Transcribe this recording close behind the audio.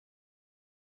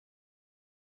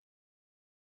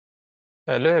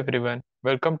Hello everyone,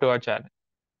 welcome to our channel.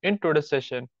 In today's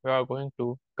session, we are going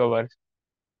to cover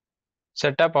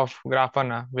setup of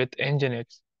Grafana with Nginx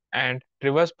and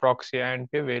reverse proxy, and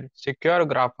we will secure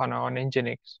Grafana on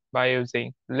Nginx by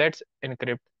using Let's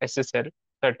Encrypt SSL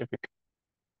certificate.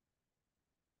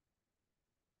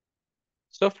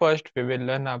 So first we will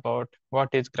learn about what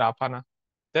is Grafana.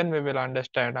 Then we will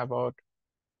understand about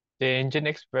the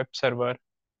Nginx web server.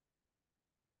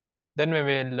 Then we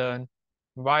will learn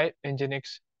why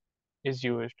Nginx is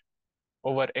used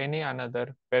over any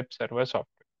another web server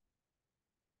software.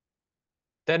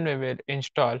 Then we will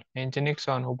install Nginx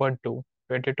on Ubuntu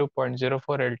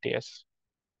 22.04 LTS,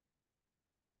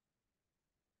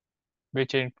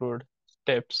 which include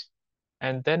steps.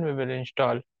 And then we will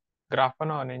install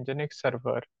Grafana on Nginx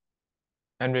server,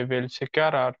 and we will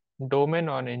secure our domain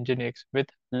on Nginx with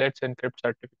Let's Encrypt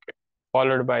certificate,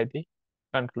 followed by the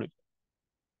conclusion.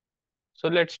 So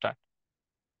let's start.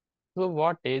 So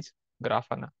what is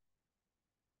Grafana?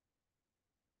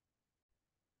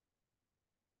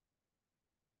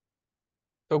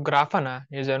 So Grafana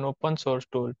is an open source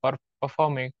tool for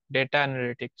performing data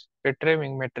analytics,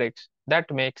 retrieving metrics that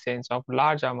make sense of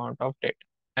large amount of data,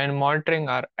 and monitoring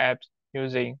our apps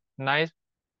using nice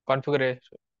configuration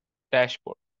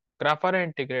dashboard. Grafana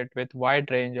integrates with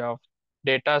wide range of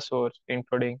data source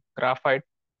including Graphite,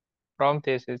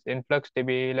 Prometheus,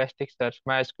 InfluxDB, Elasticsearch,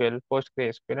 MySQL,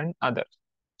 PostgreSQL, and others.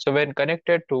 So when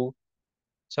connected to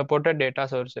supported data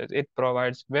sources, it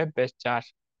provides web-based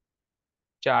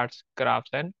charts, graphs,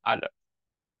 and alerts.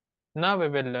 Now we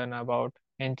will learn about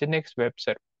Nginx web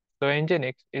server. So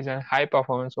Nginx is a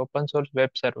high-performance open-source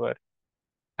web server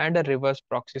and a reverse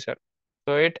proxy server.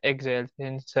 So it excels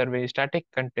in serving static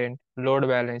content, load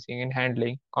balancing, and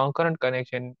handling concurrent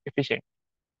connection efficiently.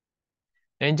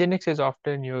 Nginx is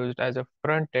often used as a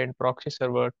front-end proxy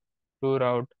server to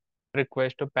route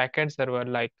requests to backend server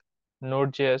like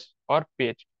Node.js or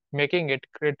PHP, making it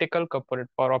critical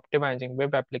component for optimizing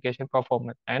web application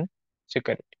performance and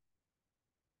security.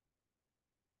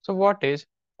 So what is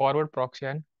forward proxy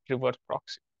and reverse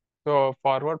proxy? So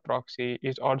forward proxy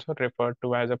is also referred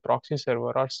to as a proxy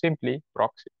server or simply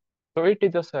proxy. So it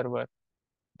is a server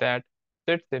that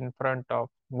sits in front of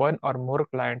one or more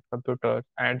client computers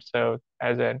and serves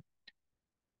as an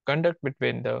conduct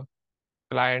between the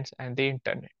clients and the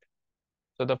internet.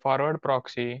 So the forward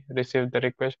proxy receives the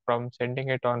request from sending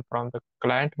it on from the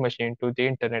client machine to the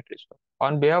internet resource.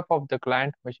 On behalf of the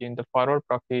client machine, the forward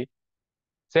proxy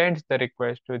sends the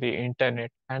request to the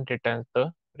internet and returns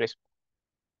the response.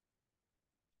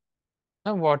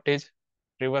 Now, what is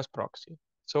reverse proxy?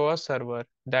 So, a server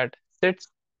that sits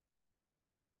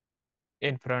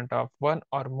in front of one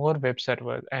or more web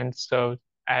servers and serves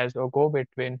as a go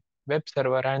between web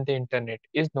server and the internet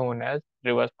is known as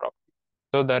reverse proxy.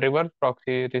 So, the reverse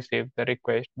proxy receives the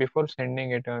request before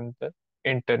sending it on the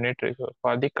internet resource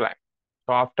for the client.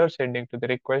 So, after sending to the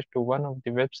request to one of the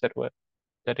web server,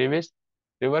 the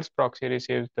reverse proxy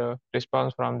receives the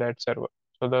response from that server.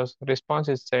 So, the response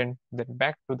is sent then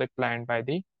back to the client by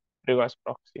the reverse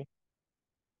proxy.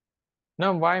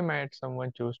 Now, why might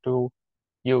someone choose to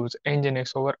use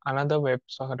Nginx over another web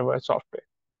server software?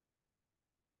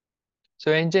 So,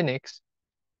 Nginx,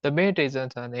 the main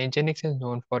reasons are Nginx is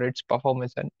known for its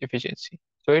performance and efficiency.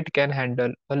 So, it can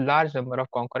handle a large number of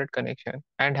concurrent connections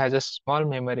and has a small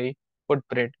memory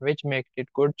footprint, which makes it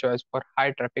good choice for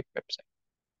high traffic websites.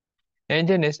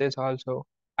 Nginx is also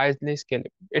highly scalable.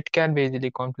 It can be easily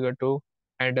configured to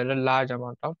handle a large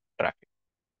amount of traffic.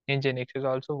 Nginx is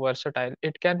also versatile.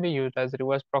 It can be used as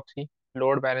reverse proxy,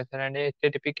 load balancer, and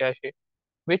HTTP cache,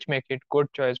 which make it good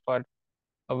choice for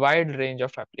a wide range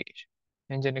of applications.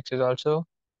 Nginx is also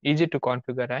easy to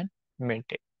configure and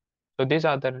maintain. So these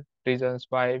are the reasons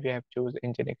why we have choose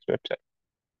Nginx website.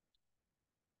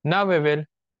 Now we will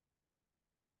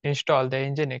install the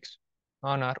Nginx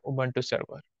on our Ubuntu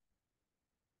server.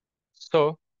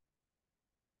 So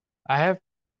I have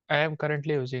I am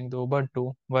currently using the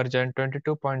Ubuntu version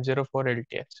 22.04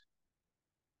 LTS,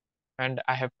 and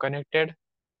I have connected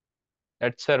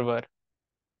that server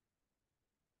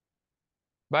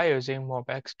by using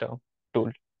Mobax term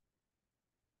tool.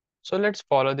 So let's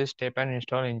follow this step and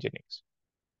install Nginx.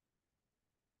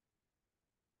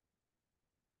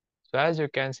 So as you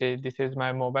can see, this is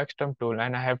my Mobax term tool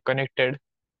and I have connected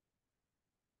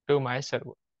to my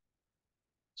server.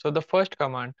 So the first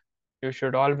command you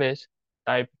should always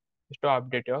type is to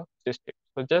update your system.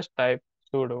 So just type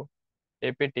sudo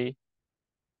apt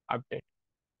update.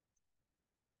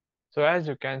 So as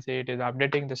you can see, it is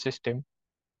updating the system.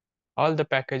 All the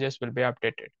packages will be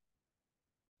updated.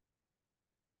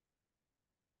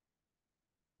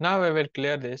 Now we will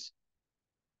clear this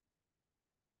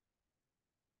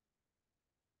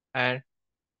and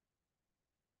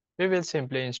we will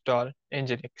simply install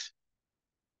Nginx.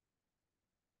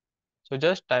 So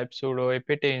just type sudo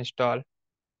apt install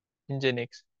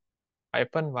Nginx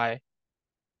 -y.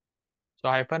 So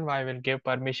 -y will give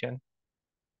permission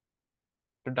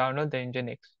to download the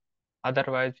Nginx.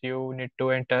 Otherwise, you need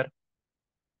to enter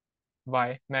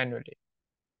y manually.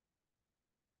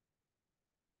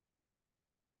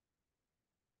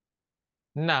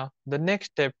 Now, the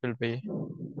next step will be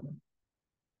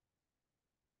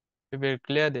we will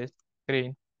clear this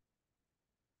screen.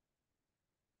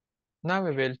 Now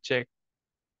we will check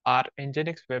our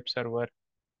Nginx web server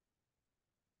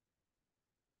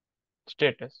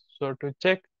status. So to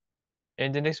check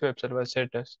Nginx web server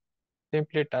status,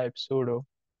 simply type sudo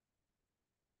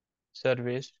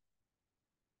service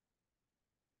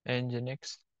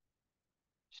Nginx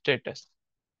status.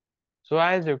 So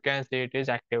as you can see, it is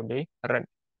actively running.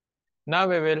 Now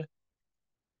we will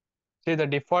see the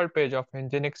default page of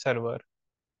Nginx server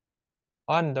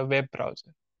on the web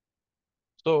browser.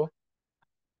 So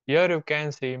here you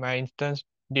can see my instance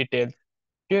details.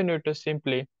 You need to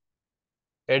simply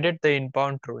edit the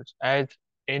inbound rules as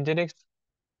Nginx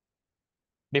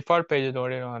default page is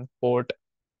loaded on port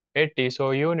 80,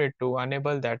 so you need to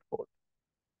enable that port.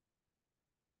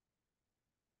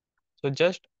 So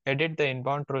just edit the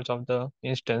inbound rules of the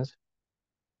instance.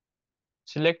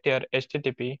 Select your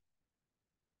HTTP.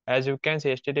 As you can see,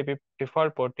 HTTP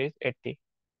default port is 80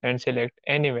 and select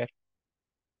anywhere.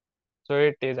 So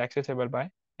it is accessible by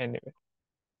anywhere.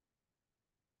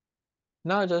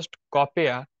 Now just copy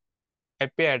a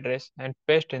IP address and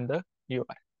paste in the UI.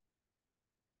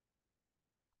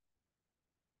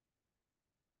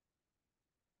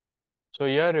 So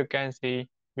here you can see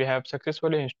we have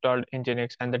successfully installed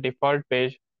Nginx and the default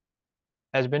page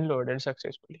has been loaded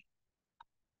successfully.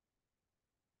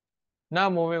 Now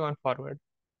moving on forward,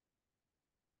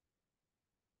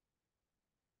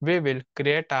 we will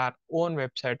create our own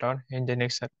website on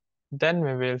Nginx server. Then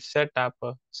we will set up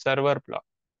a server block.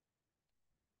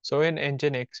 So in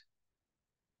Nginx,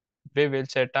 we will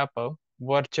set up a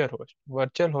virtual host.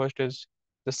 Virtual host is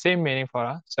the same meaning for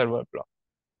a server block.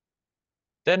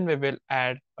 Then we will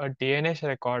add a DNS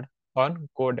record on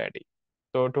GoDaddy.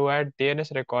 So to add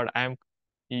DNS record, I am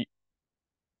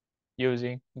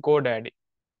using GoDaddy.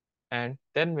 And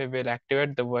then we will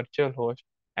activate the virtual host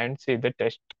and see the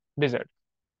test result.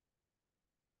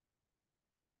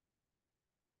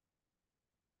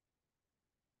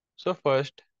 So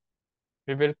first,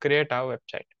 we will create our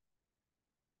website.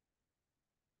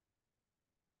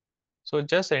 So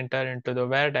just enter into the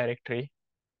where directory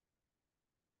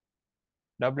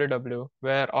www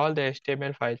where all the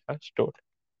HTML files are stored.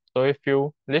 So if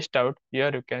you list out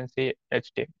here, you can see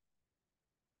HTML.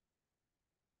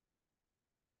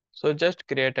 So just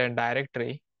create a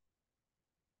directory.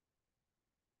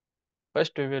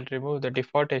 First, we will remove the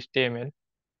default HTML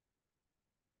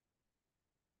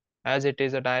as it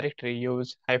is a directory.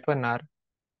 Use -r.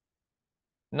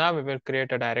 Now we will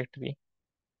create a directory.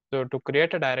 So to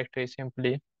create a directory,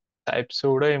 simply type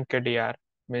sudo mkdir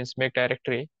means make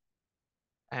directory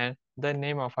and the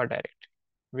name of our directory,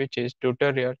 which is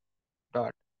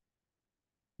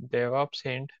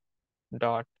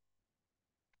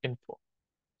tutorial.devopshint.info.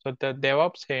 So the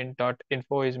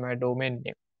devopshint.info is my domain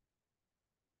name,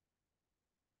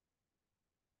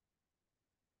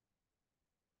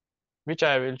 which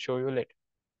I will show you later.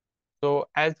 So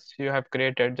as you have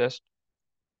created, just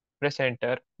press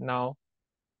enter. Now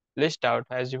list out,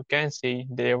 as you can see,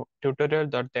 the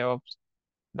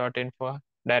tutorial.devops.info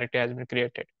directory has been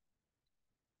created.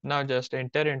 Now just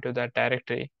enter into that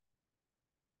directory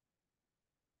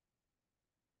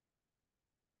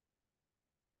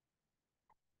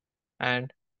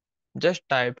and just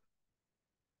type,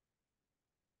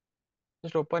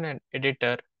 just open an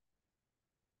editor.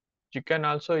 You can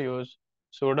also use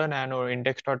sudo nano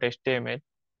index.html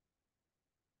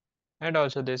and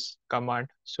also this command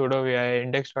sudo vi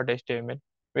index.html,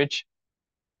 which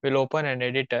will open an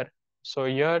editor. So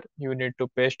here you need to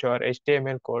paste your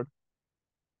HTML code.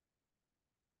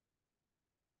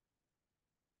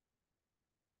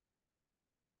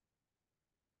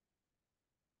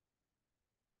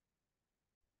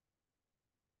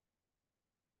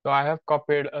 So I have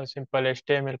copied a simple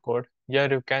HTML code.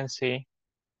 Here you can see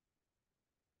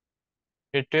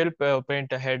it will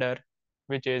print a header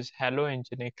which is hello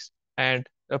Nginx and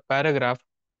a paragraph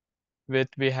with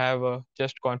we have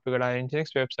just configured our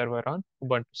Nginx web server on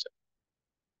Ubuntu server.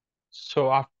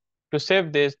 So to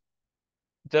save this,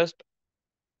 just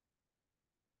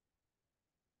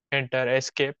enter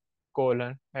escape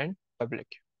colon and public.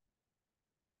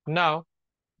 Now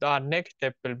our next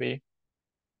step will be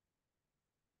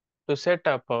to set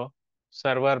up a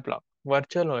server block,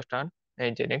 virtual host on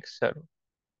Nginx server.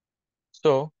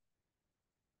 So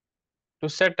to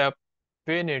set up,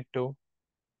 we need to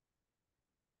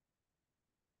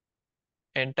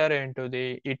enter into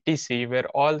the etc where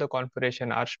all the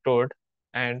configuration are stored,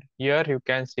 and here you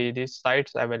can see the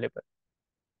sites available.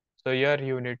 So here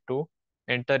you need to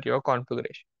enter your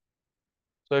configuration.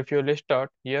 So if you list out,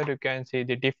 here you can see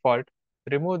the default.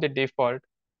 Remove the default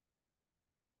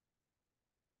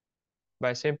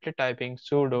by simply typing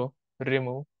sudo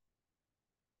remove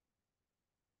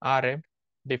rm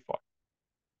default.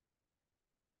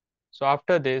 So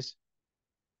after this,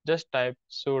 just type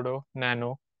sudo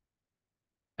nano,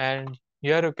 and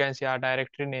here you can see our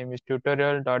directory name is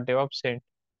tutorial.devopsint,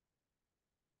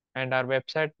 and our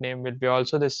website name will be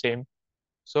also the same.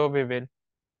 So we will,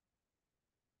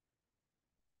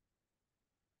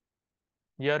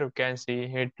 here you can see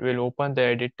it will open the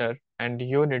editor, and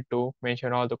you need to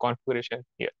mention all the configuration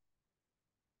here.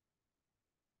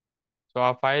 So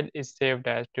our file is saved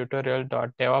as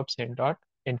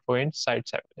tutorial.devopsint.info in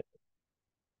sites available.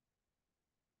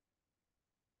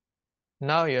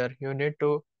 Now here you need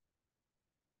to,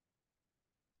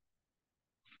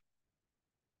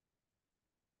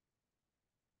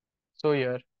 so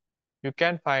here you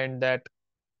can find that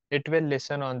it will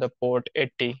listen on the port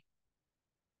 80.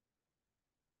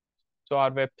 So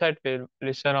our website will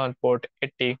listen on port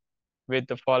 80 with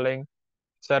the following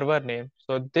server name.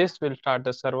 So this will start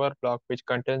the server block which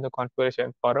contains the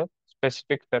configuration for a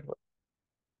specific server.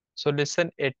 So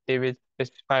listen 80 will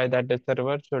specify that the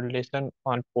server should listen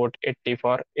on port 80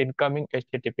 for incoming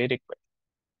HTTP request,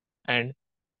 and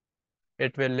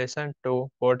it will listen to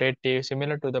port 80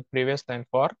 similar to the previous line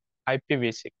for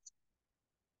IPv6,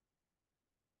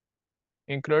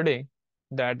 including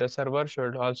that the server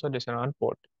should also listen on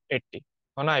port 80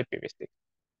 on IPv6.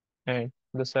 And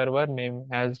the server name,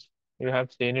 as you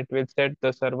have seen, it will set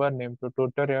the server name to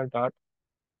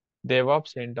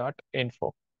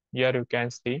tutorial.devopsin.info. Here you can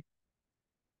see,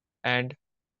 and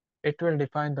it will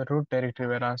define the root directory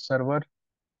where our server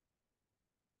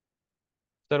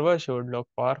should look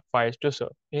for files to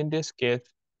serve. In this case,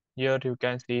 here you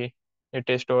can see it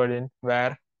is stored in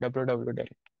var www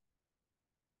directory,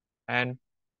 and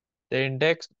the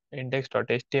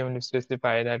index.html will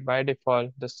specify that by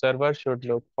default the server should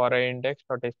look for a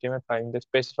index.html file in the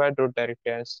specified root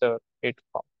directory and serve it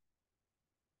from.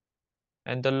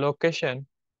 And the location,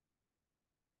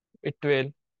 it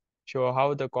will show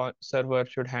how the server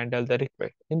should handle the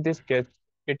request. In this case,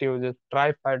 it uses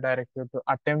try file directory to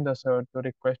attempt the server to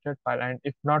requested file, and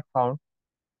if not found,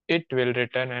 it will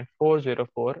return an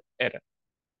 404 error.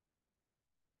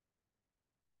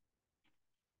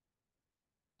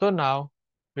 So now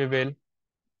we will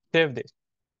save this.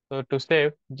 So to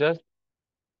save, just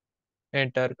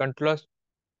enter Ctrl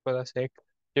for the sake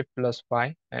Shift plus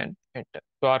Y and enter.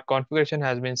 So our configuration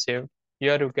has been saved.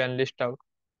 Here you can list out,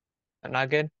 and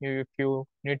again if you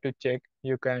need to check,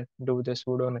 you can do the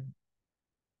sudo name.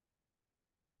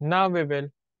 Now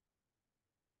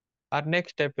our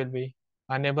next step will be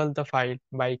enable the file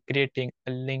by creating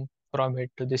a link from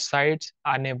it to the site's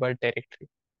enabled directory,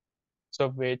 so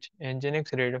which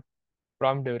Nginx read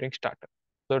from during startup.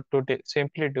 So to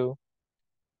simply do,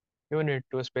 you need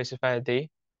to specify the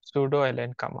sudo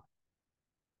ln command.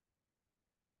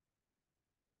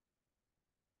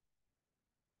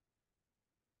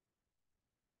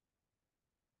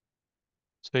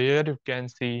 So here you can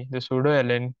see the sudo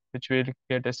ln, which will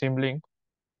get a symlink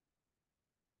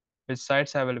with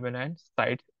sites available and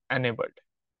sites enabled.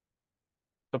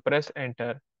 So press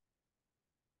enter.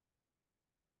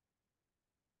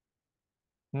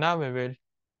 Now we will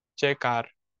check our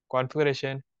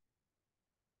configuration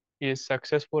is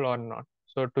successful or not.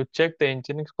 So to check the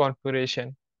Nginx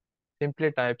configuration,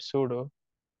 simply type sudo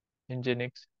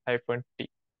nginx-t.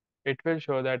 It will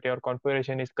show that your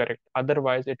configuration is correct.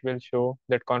 Otherwise, it will show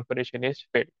that configuration is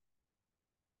failed.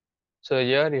 So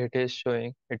here it is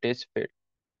showing it is failed.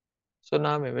 So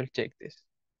now we will check this.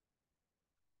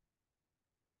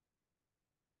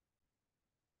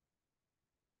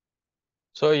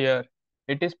 So here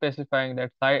it is specifying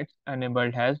that sites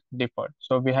enabled has default.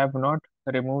 So we have not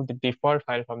removed the default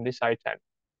file from the sites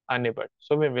enabled.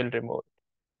 So we will remove it.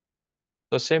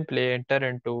 So simply enter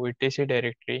into etc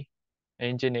directory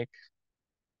nginx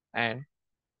and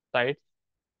sites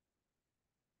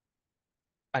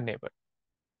enabled.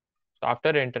 So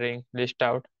after entering list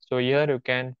out, so here you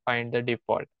can find the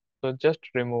default. So just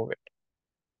remove it.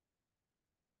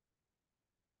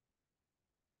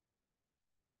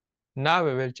 Now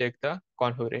we will check the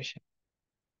configuration.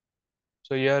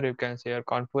 So here you can see your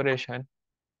configuration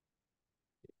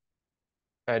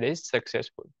file is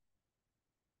successful.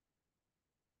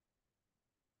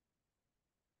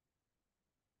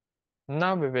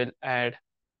 Now we will add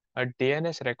a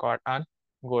DNS record on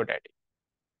GoDaddy.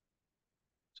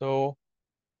 So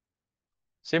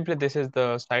simply this is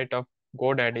the site of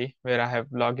GoDaddy where I have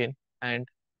login, and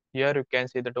here you can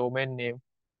see the domain name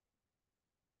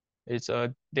is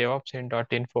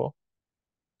devopsin.info.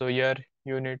 So here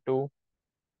you need to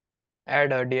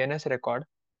add a DNS record.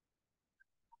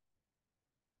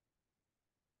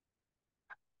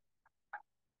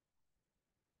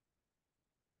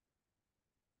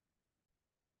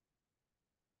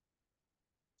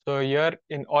 So here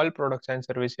in all products and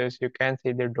services you can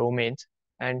see the domains,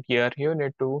 and here you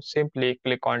need to simply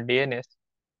click on DNS.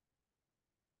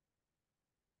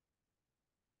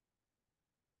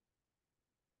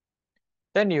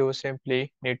 Then you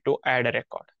simply need to add a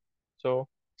record. So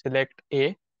select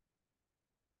A,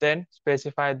 then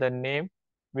specify the name,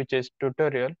 which is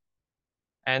tutorial,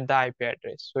 and the IP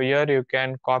address. So here you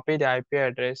can copy the IP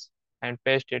address and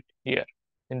paste it here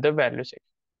in the value section.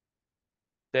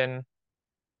 Then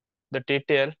the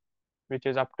detail, which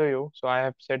is up to you. So I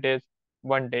have set is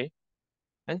 1 day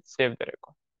and save the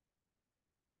record.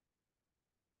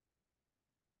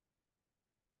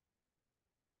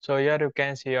 So here you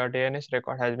can see your DNS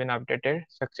record has been updated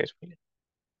successfully.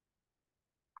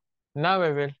 Now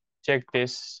we will check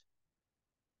this.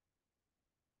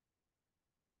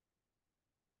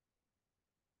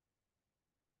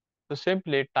 So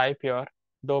simply type your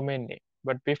domain name.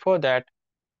 But before that,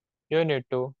 you need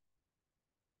to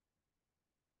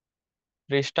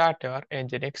restart your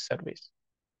Nginx service.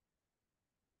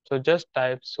 So just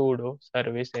type sudo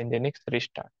service Nginx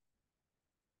restart.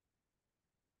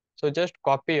 So just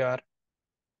copy your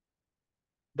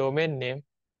domain name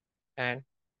and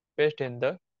paste in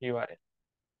the URL.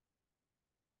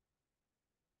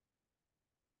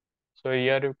 So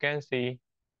here you can see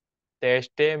the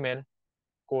HTML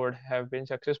code have been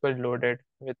successfully loaded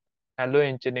with hello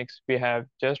Nginx. We have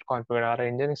just configured our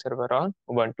Nginx server on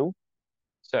Ubuntu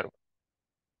server.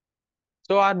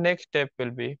 So our next step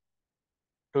will be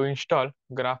to install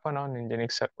Grafana on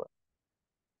Nginx server.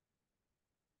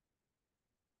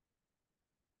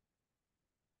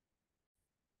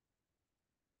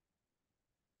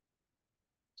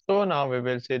 So now we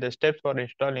will see the steps for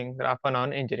installing Grafana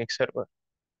on Nginx server.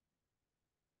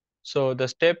 So the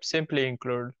steps simply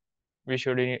include we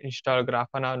should install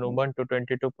Grafana on Ubuntu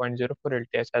 22.04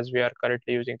 LTS as we are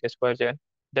currently using this version.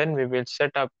 Then we will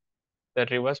set up the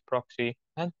reverse proxy,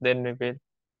 and then we will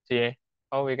see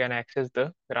how we can access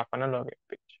the Grafana login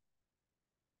page.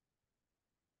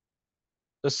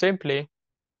 So simply,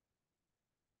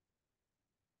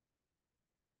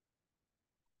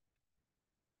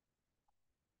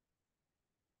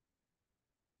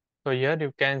 so here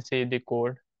you can see the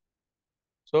code.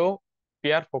 So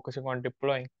we are focusing on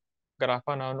deploying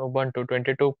Grafana on Ubuntu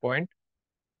 22.04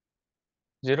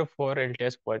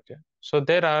 LTS version. So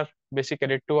there are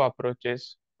basically two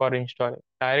approaches for installing: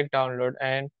 direct download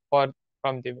and for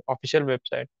from the official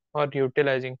website, or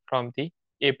utilizing from the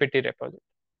apt repository.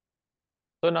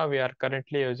 So now we are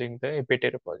currently using the apt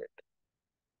repository.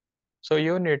 So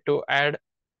you need to add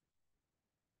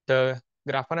the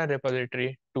Grafana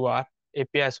repository to our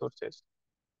API sources.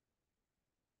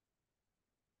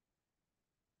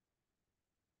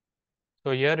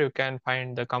 So here you can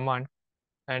find the command,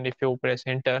 and if you press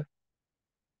enter,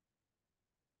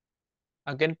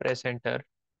 again press enter,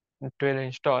 it will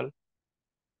install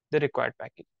the required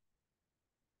package.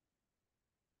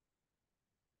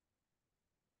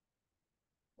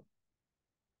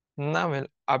 Now we'll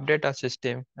update our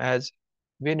system as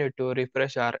we need to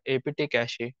refresh our apt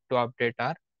cache to update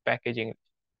our packaging.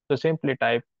 So simply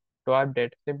type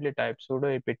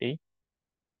sudo apt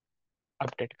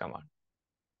update command.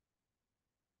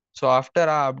 So after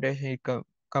our update is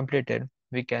completed,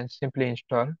 we can simply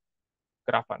install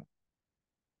Grafana.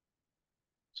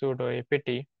 Sudo apt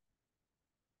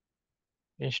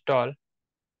install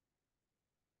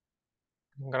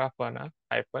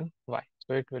Grafana-y.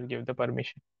 So it will give the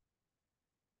permission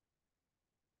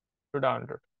to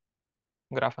download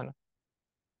Grafana.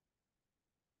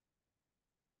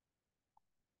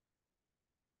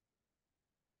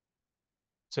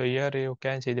 So here you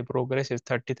can see the progress is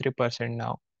 33%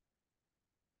 now.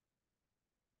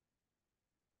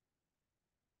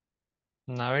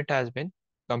 Now it has been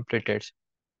completed.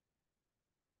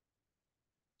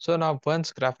 So now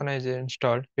once Grafana is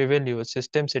installed, we will use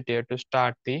systemctl to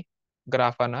start the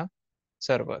Grafana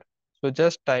server. So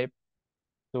just type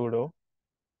sudo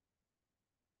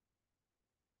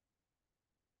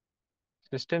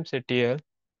systemctl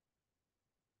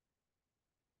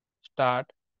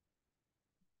start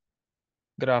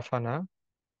Grafana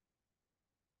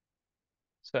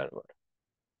server.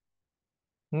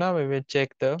 Now we will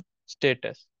check the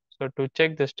status. So to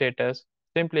check the status,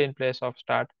 simply in place of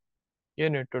start, you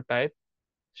need to type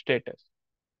status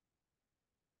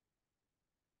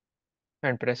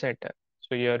and press enter.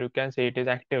 So here you can see it is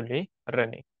actively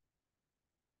running.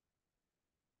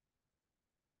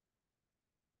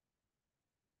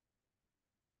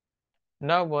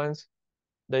 Now once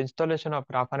the installation of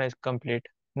Grafana is complete,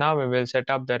 now we will set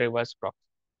up the reverse proxy.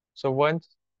 So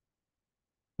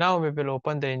now we will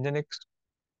open the Nginx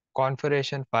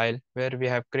configuration file where we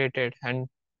have created and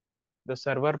the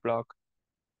server block.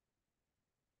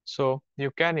 So you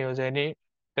can use any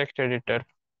text editor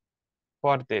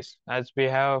for this as we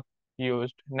have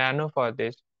used Nano for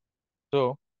this.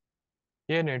 So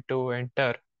you need to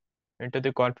enter into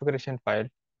the configuration file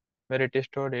where it is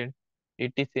stored in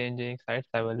etc nginx sites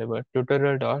available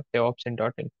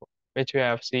tutorial.devopsin.info, which we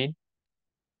have seen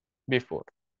before.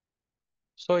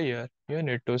 So here you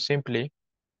need to simply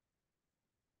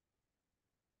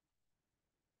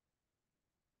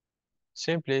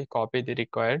copy the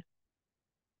required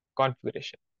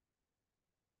configuration.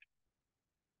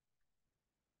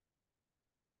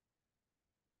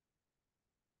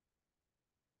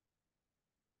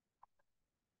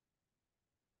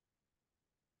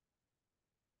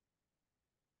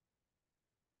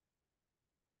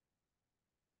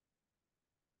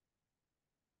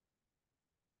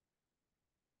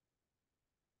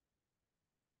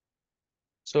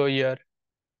 So here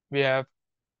we have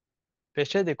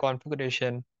pasted the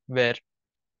configuration where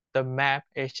the map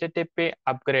HTTP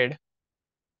upgrade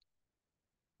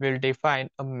will define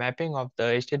a mapping of the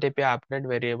HTTP upgrade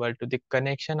variable to the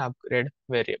connection upgrade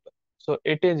variable. So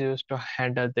it is used to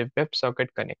handle the WebSocket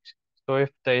connection. So if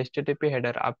the HTTP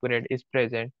header upgrade is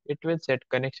present, it will set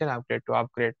connection upgrade to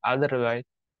upgrade, otherwise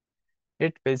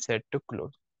it will set to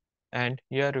close. And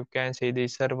here you can see the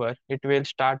server, it will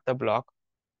start the block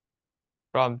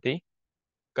from the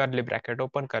curly bracket,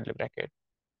 open curly bracket.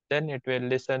 Then it will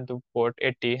listen to port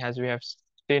 80 as we have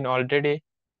seen already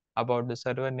about the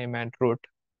server name and root.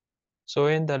 So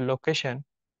in the location,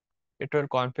 it will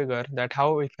configure that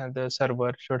how the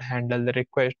server should handle the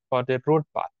request for the root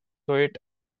path. So it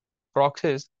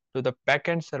proxies to the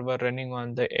backend server running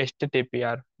on the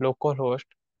HTTPR localhost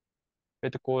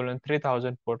with colon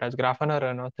 3000 port as Grafana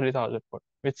run on 3000 port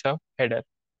with some header.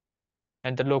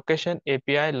 And the location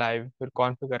API live will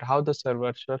configure how the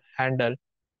server should handle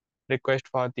request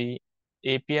for the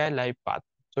API live path.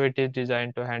 So it is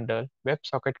designed to handle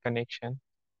WebSocket connection,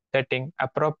 setting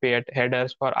appropriate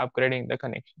headers for upgrading the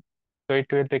connection. So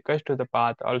it will request to the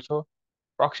path, also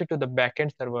proxy to the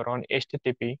backend server on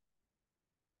HTTP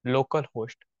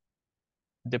localhost,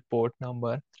 the port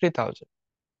number 3000.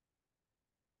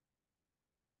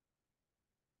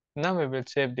 Now we will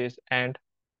save this and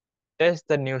test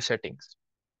the new settings.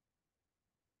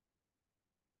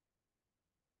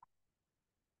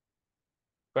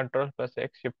 Control plus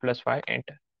X, Shift plus Y,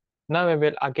 enter. Now we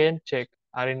will again check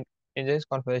our Nginx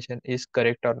configuration is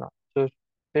correct or not. So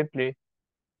simply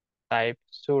type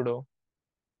sudo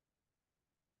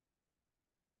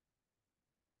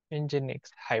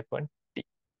nginx -t.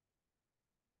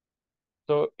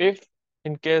 So if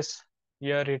in case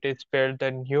here it is failed,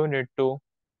 then you need to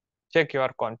check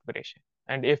your configuration.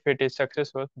 And if it is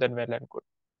successful, then well and good.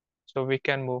 So we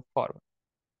can move forward.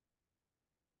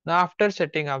 Now after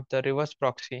setting up the reverse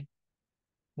proxy,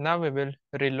 now we will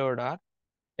reload our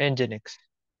Nginx.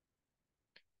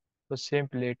 So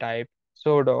simply type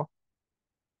sudo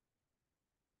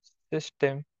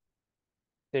systemctl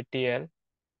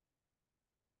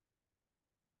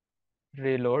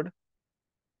reload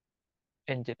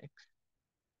Nginx.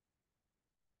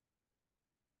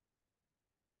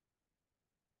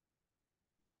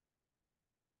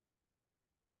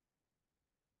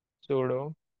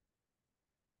 Sudo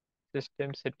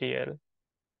systemctl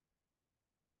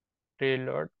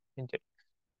reload Nginx.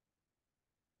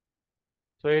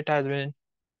 So it has been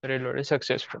reloaded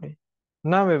successfully.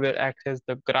 Now we will access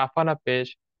the Grafana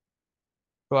page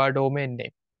to our domain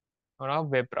name on our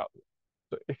web browser.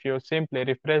 So if you simply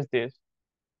refresh this,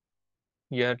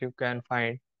 here you can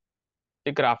find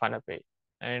the Grafana page.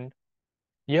 And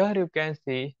here you can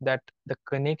see that the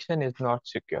connection is not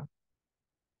secure.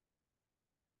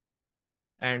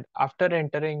 And after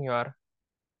entering your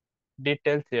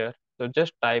details here, so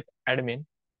just type admin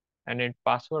and in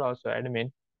password also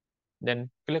admin,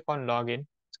 then click on login,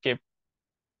 skip,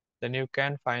 then you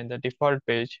can find the default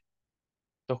page,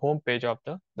 the home page of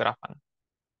the Grafana.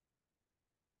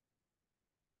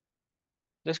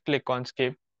 Just click on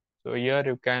skip. So here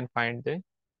you can find the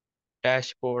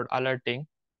dashboard alerting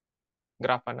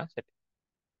Grafana setting.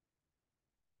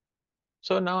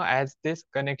 So now as this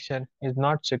connection is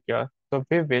not secure, So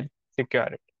we will secure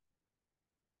it.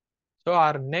 So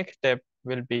our next step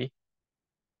will be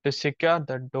to secure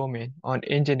the domain on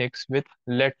Nginx with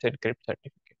Let's Encrypt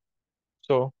certificate.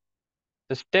 So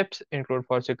the steps include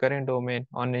for securing domain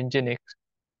on Nginx.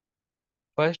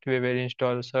 First, we will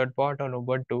install Certbot on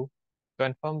Ubuntu,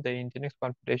 confirm the Nginx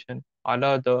configuration,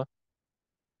 allow the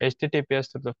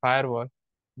HTTPS through the firewall.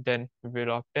 Then we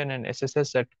will obtain an SSL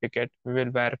certificate. We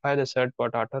will verify the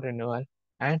Certbot auto renewal,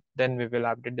 and then we will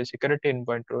update the security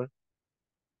endpoint rule.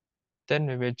 Then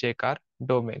we will check our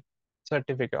domain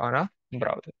certificate on our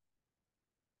browser.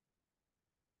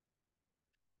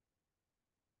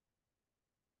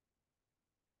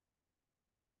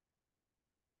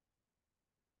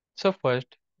 So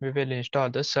first, we will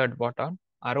install the Certbot on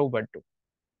our Ubuntu.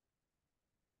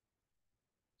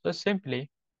 So simply,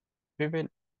 we will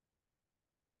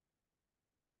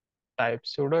type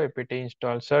sudo apt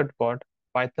install certbot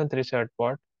python 3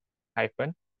 certbot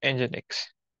hyphen nginx.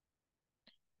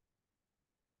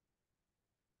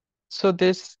 So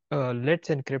this Let's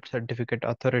Encrypt certificate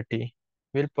authority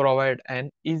will provide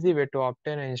an easy way to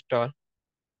obtain and install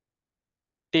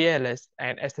TLS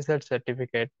and SSL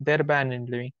certificate, thereby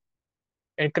enabling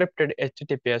encrypted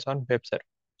HTTPS on web server.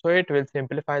 So it will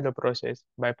simplify the process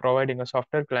by providing a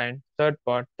software client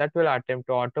certbot that will attempt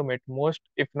to automate most,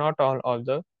 if not all, of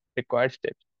the required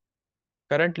steps.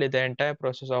 Currently, the entire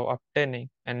process of obtaining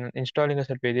and installing a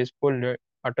service is fully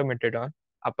automated on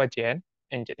Apache and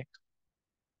Nginx.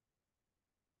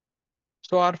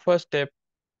 So our first step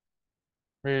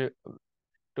will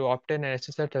to obtain an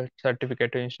SSL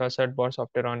certificate to install certbot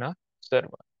software on a server.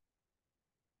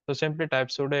 So simply type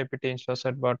sudo apt install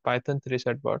certbot python 3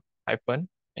 certbot hyphen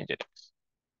nginx.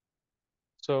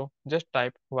 So just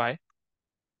type y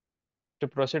to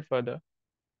proceed further.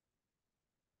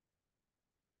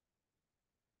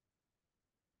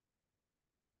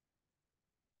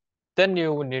 Then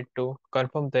you need to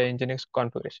confirm the Nginx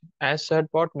configuration. As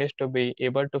certbot needs to be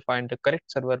able to find the correct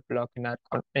server block in our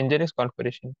Nginx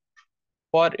configuration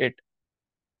for it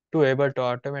to able to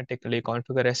automatically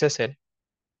configure SSL.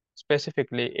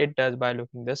 Specifically, it does by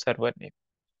looking the server name.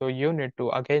 So you need to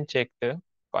again check the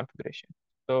configuration.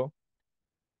 So,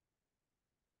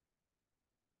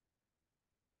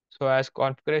 so as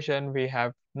configuration, we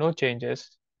have no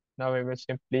changes. Now we will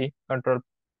simply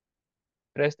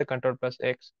press the control plus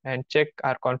X and check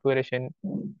our configuration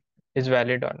is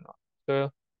valid or not. So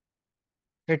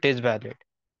it is valid.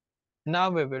 Now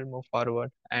we will move forward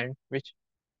and which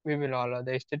we will allow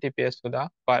the HTTPS to the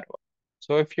firewall.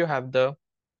 So if you have the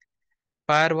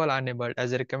firewall enabled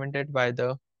as recommended by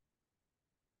the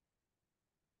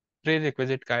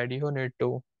prerequisite guide, you need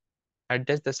to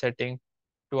adjust the setting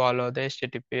to allow the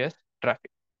HTTPS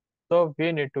traffic. So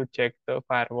we need to check the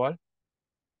firewall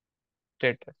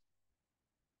status.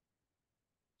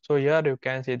 So here you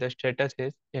can see the status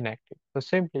is inactive. So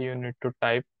simply you need to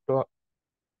type to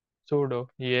sudo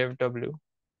efw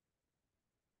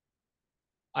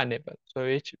enable. So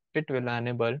it will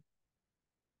enable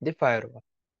the firewall.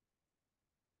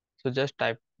 So just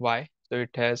type Y. So it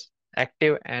has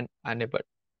active and enabled.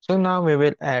 So now we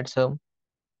will add some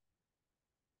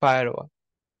firewall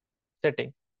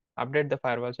setting. Update the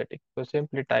firewall setting. So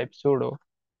simply type sudo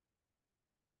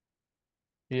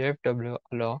efw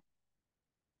allow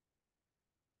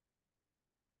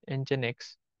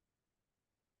nginx.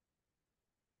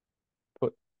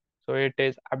 So it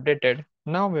is updated.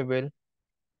 Now we will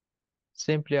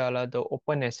simply allow the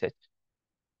OpenSH.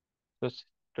 So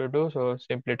to do so,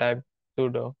 simply type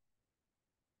sudo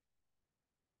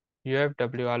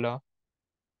ufw allow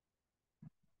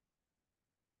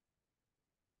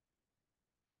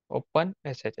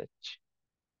OpenSSH.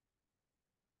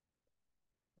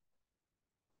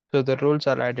 So the rules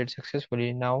are added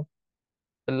successfully. Now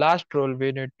the last rule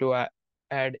we need to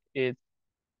add is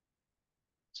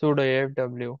sudo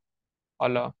ufw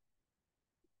allow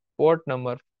port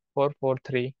number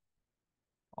 443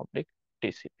 oblique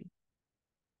TCP.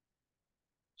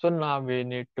 So now we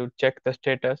need to check the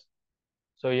status.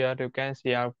 So here you can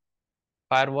see our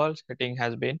firewall setting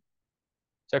has been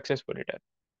successfully done.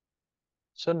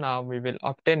 So now we will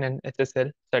obtain an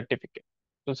SSL certificate.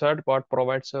 So Certbot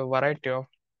provides a variety of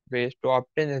ways to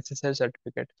obtain SSL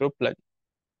certificate through plugin.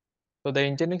 So the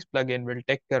Nginx plugin will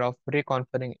take care of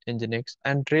reconfiguring Nginx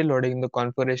and reloading the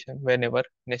configuration whenever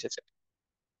necessary.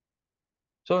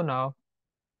 So now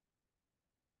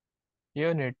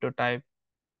you need to type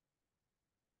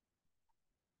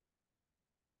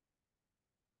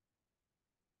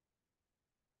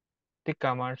the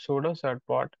command sudo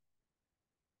certbot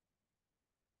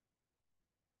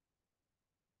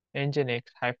nginx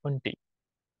 -t.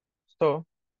 So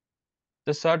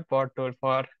the certbot tool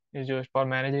for is used for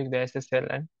managing the SSL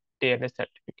and TLS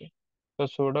certificate. So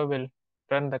sudo will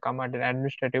run the command in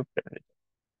administrative privilege,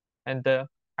 and the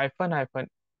hyphen hyphen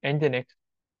nginx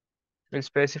will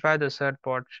specify the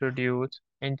certbot should use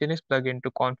Nginx plugin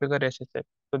to configure SSL.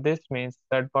 So this means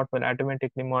certbot will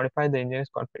automatically modify the Nginx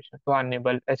configuration to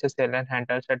enable SSL and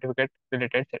handle certificate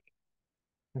related settings.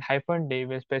 And hyphen D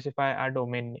will specify a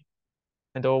domain name.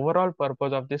 And the overall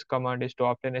purpose of this command is to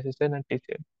obtain SSL and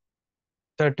TCL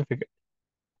certificate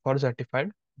for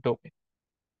certified domain.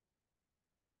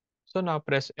 So now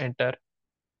press enter.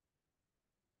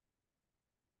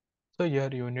 So here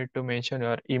you need to mention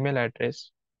your email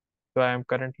address. So I am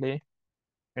currently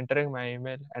entering my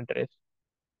email address.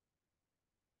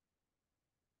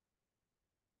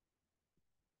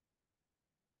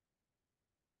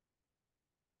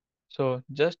 So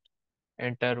just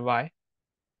enter Y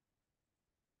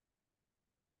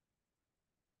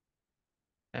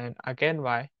and again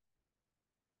Y.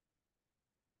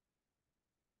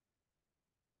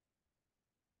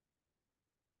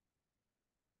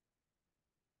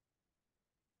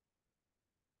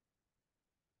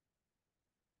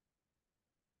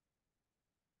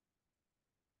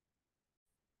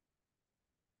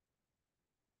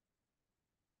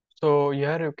 So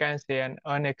here you can see an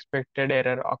unexpected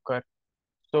error occur.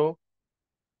 So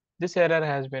this error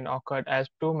has been occurred as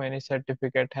too many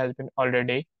certificate has been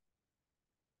already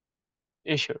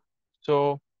issued.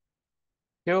 So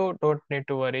you don't need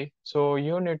to worry. So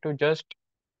you need to just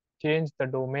change the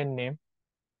domain name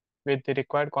with the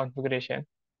required configuration,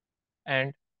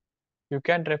 and you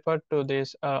can refer to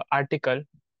this article.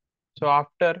 So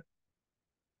after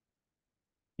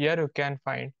here you can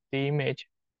find the image.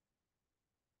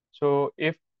 So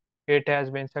if it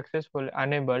has been successfully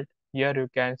enabled, here you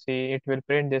can see it will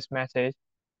print this message,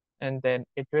 and then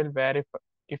it will verify.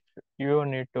 If you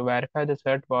need to verify the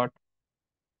certbot,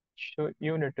 so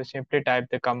you need to simply type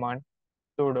the command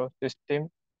sudo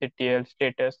systemctl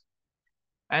status,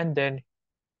 and then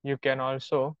you can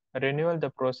also renewal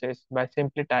the process by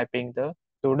simply typing the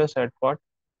sudo certbot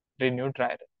renew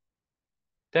driver.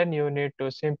 Then you need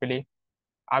to simply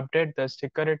update the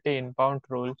security inbound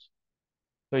rules.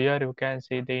 So here you can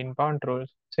see the inbound rules.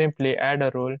 Simply add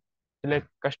a rule, select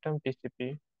custom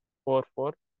TCP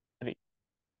 443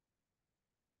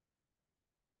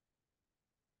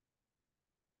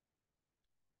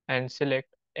 and select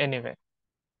anywhere.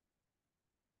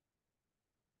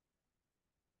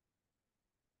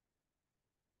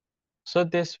 So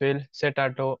this will set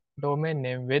a domain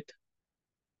name with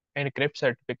encrypt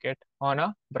certificate on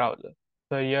a browser.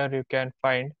 So here you can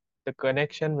find the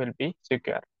connection will be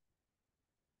secure.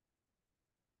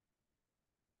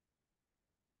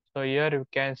 So here you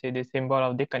can see the symbol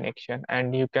of the connection,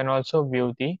 and you can also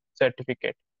view the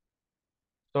certificate.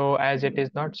 So as it is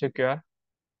not secure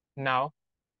now,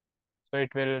 so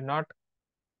it will not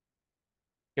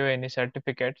give any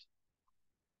certificates.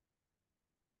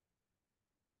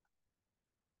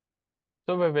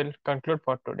 So we will conclude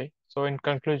for today. So in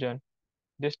conclusion,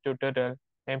 this tutorial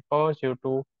empowers you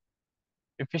to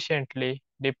efficiently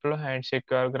deploy and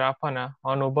secure Grafana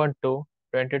on Ubuntu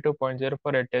 22.04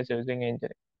 LTS using Nginx.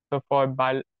 So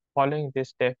by following this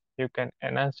step, you can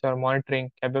enhance your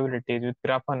monitoring capabilities with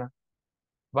Grafana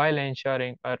while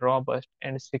ensuring a robust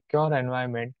and secure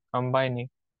environment combining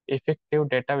effective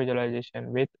data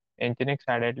visualization with Nginx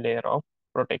added layer of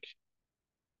protection.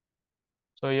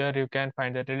 So here you can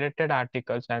find the related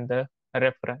articles and the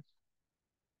reference.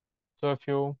 So if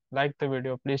you like the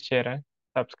video, please share and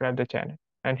subscribe the channel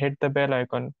and hit the bell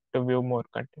icon to view more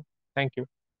content. Thank you.